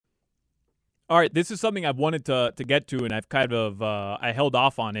All right, this is something I've wanted to get to, and I've kind of I held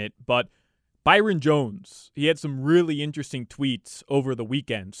off on it. But Byron Jones, he had some really interesting tweets over the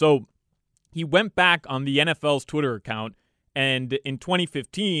weekend. So he went back on the NFL's Twitter account, and in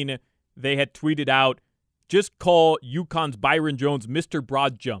 2015, they had tweeted out, just call UConn's Byron Jones Mr.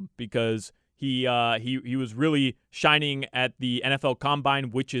 Broad Jump, because he was really shining at the NFL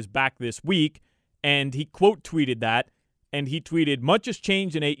Combine, which is back this week, and he quote tweeted that. And he tweeted, much has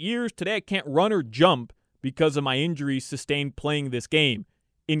changed in 8 years. Today I can't run or jump because of my injuries sustained playing this game.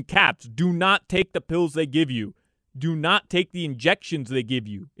 In caps, do not take the pills they give you. Do not take the injections they give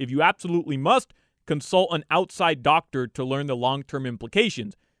you. If you absolutely must, consult an outside doctor to learn the long-term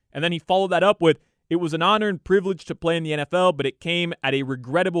implications. And then he followed that up with, it was an honor and privilege to play in the NFL, but it came at a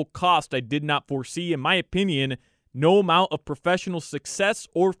regrettable cost I did not foresee. In my opinion, no amount of professional success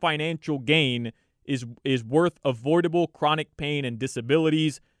or financial gain is worth avoidable chronic pain and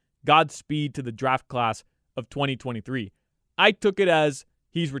disabilities. Godspeed to the draft class of 2023. I took it as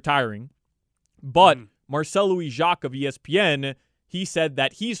he's retiring, but Marcel Louis Jacques of ESPN, he said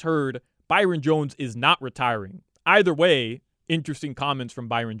that he's heard Byron Jones is not retiring. Either way, interesting comments from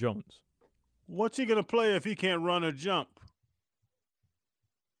Byron Jones. What's he going to play if he can't run or jump?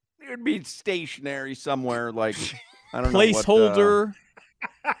 It would be stationary somewhere, like, I don't placeholder. know.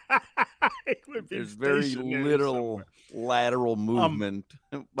 There's very little lateral movement.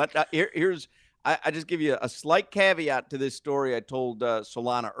 But here's I just give you a slight caveat to this story I told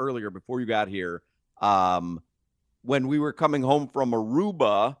Solana earlier before you got here. When we were coming home from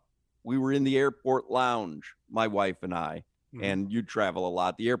Aruba, we were in the airport lounge, my wife and I, and you travel a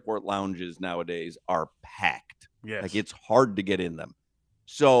lot. The airport lounges nowadays are packed. Yes. Like, it's hard to get in them.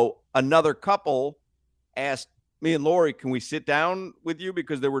 So another couple asked me and Lori, can we sit down with you?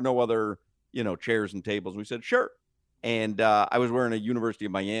 Because there were no other, chairs and tables. We said, sure. And I was wearing a University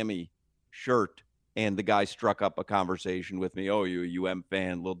of Miami shirt, and the guy struck up a conversation with me. Oh, you a UM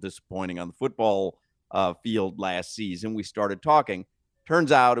fan, a little disappointing on the football field last season. We started talking.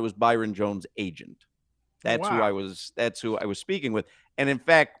 Turns out it was Byron Jones' agent. That's who I was speaking with. And in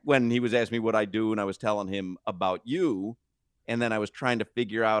fact, when he was asking me what I do, and I was telling him about you, and then I was trying to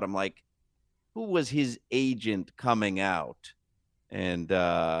figure out, I'm like, who was his agent coming out? And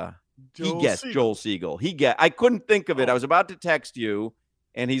he guessed Joel Siegel. I couldn't think of it. I was about to text you,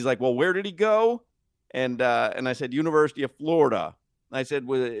 and he's like, well, where did he go? And I said, University of Florida. And I said,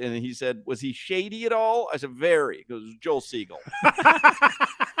 and he said, was he shady at all? I said, very. It was Joel Siegel.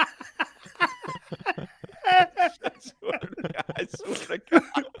 I swear to God.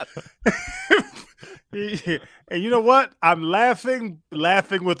 And you know what? I'm laughing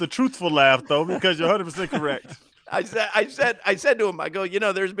with a truthful laugh, though, because you're 100% correct. I said to him, I go,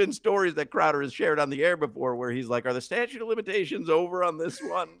 there's been stories that Crowder has shared on the air before where he's like, are the statute of limitations over on this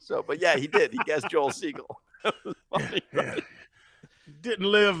one? So, but yeah, he did. He guessed Joel Siegel. That was funny, right? Didn't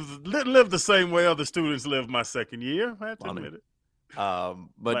live the same way other students lived my second year. I have to admit it.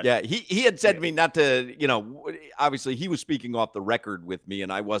 But yeah, he had said to me not to, obviously he was speaking off the record with me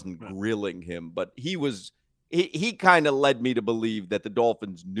and I wasn't grilling him, but he kind of led me to believe that the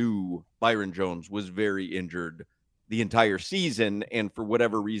Dolphins knew Byron Jones was very injured the entire season, and for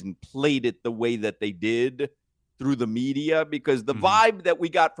whatever reason played it the way that they did through the media, because the vibe that we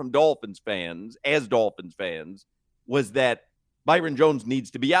got from Dolphins fans was that Byron Jones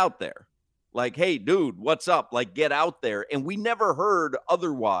needs to be out there. Like, hey, dude, what's up? Like, get out there. And we never heard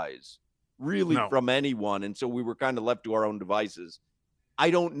otherwise, really, from anyone. And so we were kind of left to our own devices. I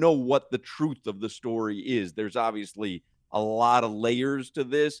don't know what the truth of the story is. There's obviously a lot of layers to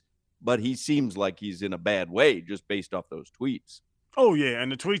this, but he seems like he's in a bad way just based off those tweets. Oh, yeah,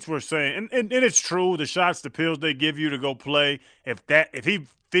 and the tweets were saying, and it's true, the shots, the pills they give you to go play, if he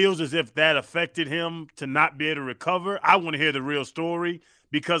feels as if that affected him to not be able to recover, I want to hear the real story,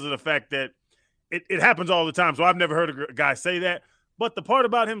 because of the fact that it happens all the time. So I've never heard a guy say that. But the part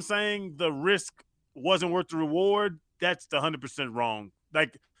about him saying the risk wasn't worth the reward, that's the 100% wrong.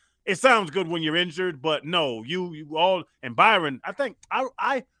 Like, it sounds good when you're injured, but no, you all, and Byron, I think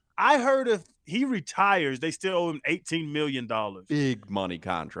I heard if he retires, they still owe him $18 million. Big money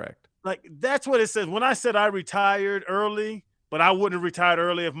contract. Like, that's what it says. When I said I retired early, but I wouldn't have retired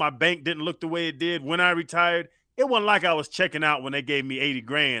early if my bank didn't look the way it did when I retired, it wasn't like I was checking out when they gave me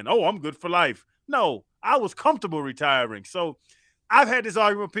 $80,000. Oh, I'm good for life. No, I was comfortable retiring. So I've had this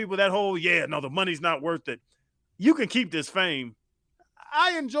argument with people that whole, the money's not worth it. You can keep this fame.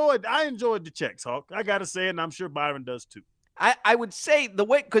 I enjoyed the checks, Hawk. I got to say it, and I'm sure Byron does too. I would say the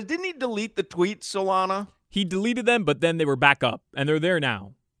way, because didn't he delete the tweets, Solana? He deleted them, but then they were back up, and they're there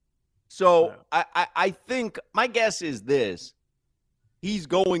now. So I think my guess is this. he's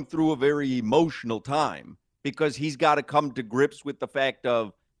going through a very emotional time because he's got to come to grips with the fact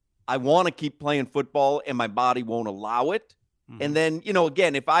of, I want to keep playing football and my body won't allow it. Mm-hmm. And then,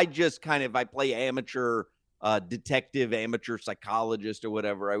 again, if I just I play amateur detective, amateur psychologist or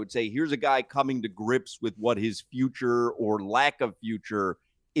whatever, I would say, here's a guy coming to grips with what his future or lack of future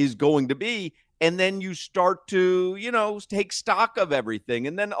is going to be. And then you start to, take stock of everything.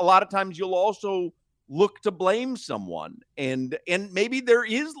 And then a lot of times you'll also look to blame someone. And maybe there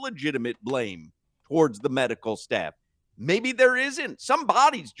is legitimate blame towards the medical staff. Maybe there isn't. Some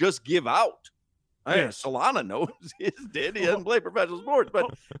bodies just give out. Yes. Solana knows his did. He doesn't play professional sports. But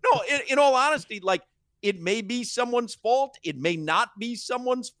no, in all honesty, it may be someone's fault. It may not be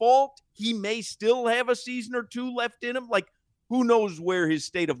someone's fault. He may still have a season or two left in him. Who knows where his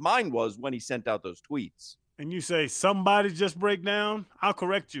state of mind was when he sent out those tweets. And you say somebody just break down, I'll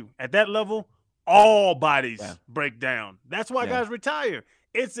correct you. At that level, all bodies break down. That's why guys retire.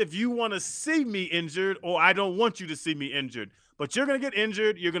 It's if you want to see me injured or I don't want you to see me injured. But you're going to get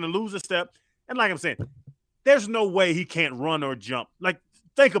injured. You're going to lose a step. And like I'm saying, there's no way he can't run or jump.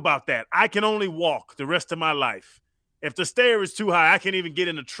 Think about that. I can only walk the rest of my life. If the stair is too high, I can't even get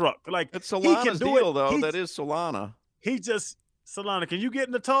in the truck. It's Solana's deal, though. That is Solana. Solana, can you get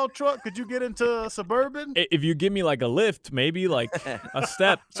in the tall truck? Could you get into a Suburban? If you give me a lift, maybe a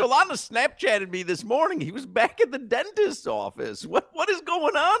step. Solana Snapchatted me this morning. He was back at the dentist's office. What is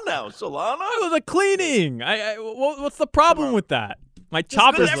going on now, Solana? It was a cleaning. What's the problem with that? My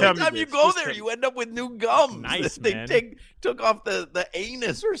choppers. Every time you go there, you end up with new gums. Nice, they took off the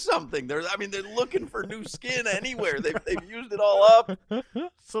anus or something. They're looking for new skin anywhere. They've used it all up.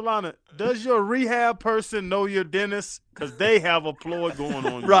 Solana, does your rehab person know your dentist? Because they have a ploy going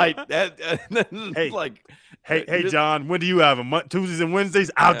on. Right. Hey, John, when do you have them? Tuesdays and Wednesdays?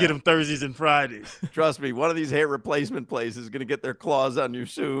 I'll get them Thursdays and Fridays. Trust me, one of these hair replacement places is going to get their claws on you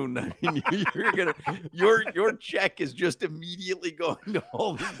soon. I mean, your check is just immediately going to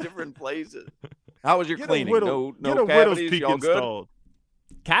all these different places. How was your cleaning? No widow's cavities? peak Y'all good? installed.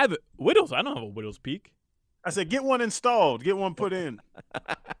 Widows? I don't have a widow's peak. I said, get one installed. Get one put in.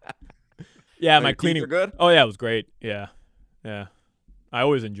 Yeah, So my your cleaning. teeth are good? Oh yeah, it was great. Yeah. I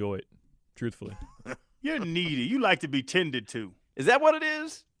always enjoy it, truthfully. You're needy. You like to be tended to. Is that what it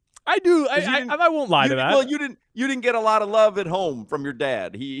is? I do. I won't lie to that. Well, you didn't get a lot of love at home from your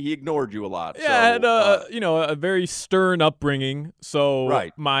dad. He ignored you a lot. Yeah, I had a very stern upbringing. So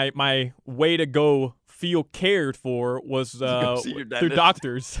Right. my way to go feel cared for was go see your through dentist.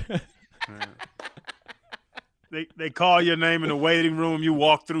 doctors. They call your name in the waiting room. You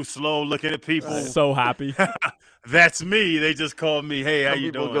walk through slow, looking at people. So happy. That's me. They just call me, hey, how Some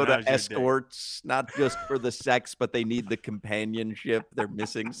you people doing? go How's to your day?" escorts, not just for the sex, but they need the companionship. They're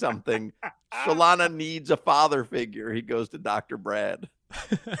missing something. Solana needs a father figure. He goes to Dr. Brad.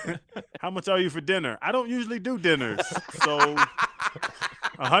 How much are you for dinner? I don't usually do dinners. So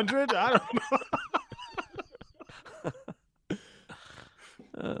 100? I don't know.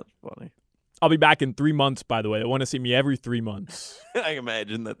 That's funny. I'll be back in 3 months, by the way. They want to see me every 3 months. I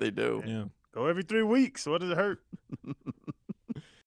imagine that they do. Yeah. Go every 3 weeks. What does it hurt?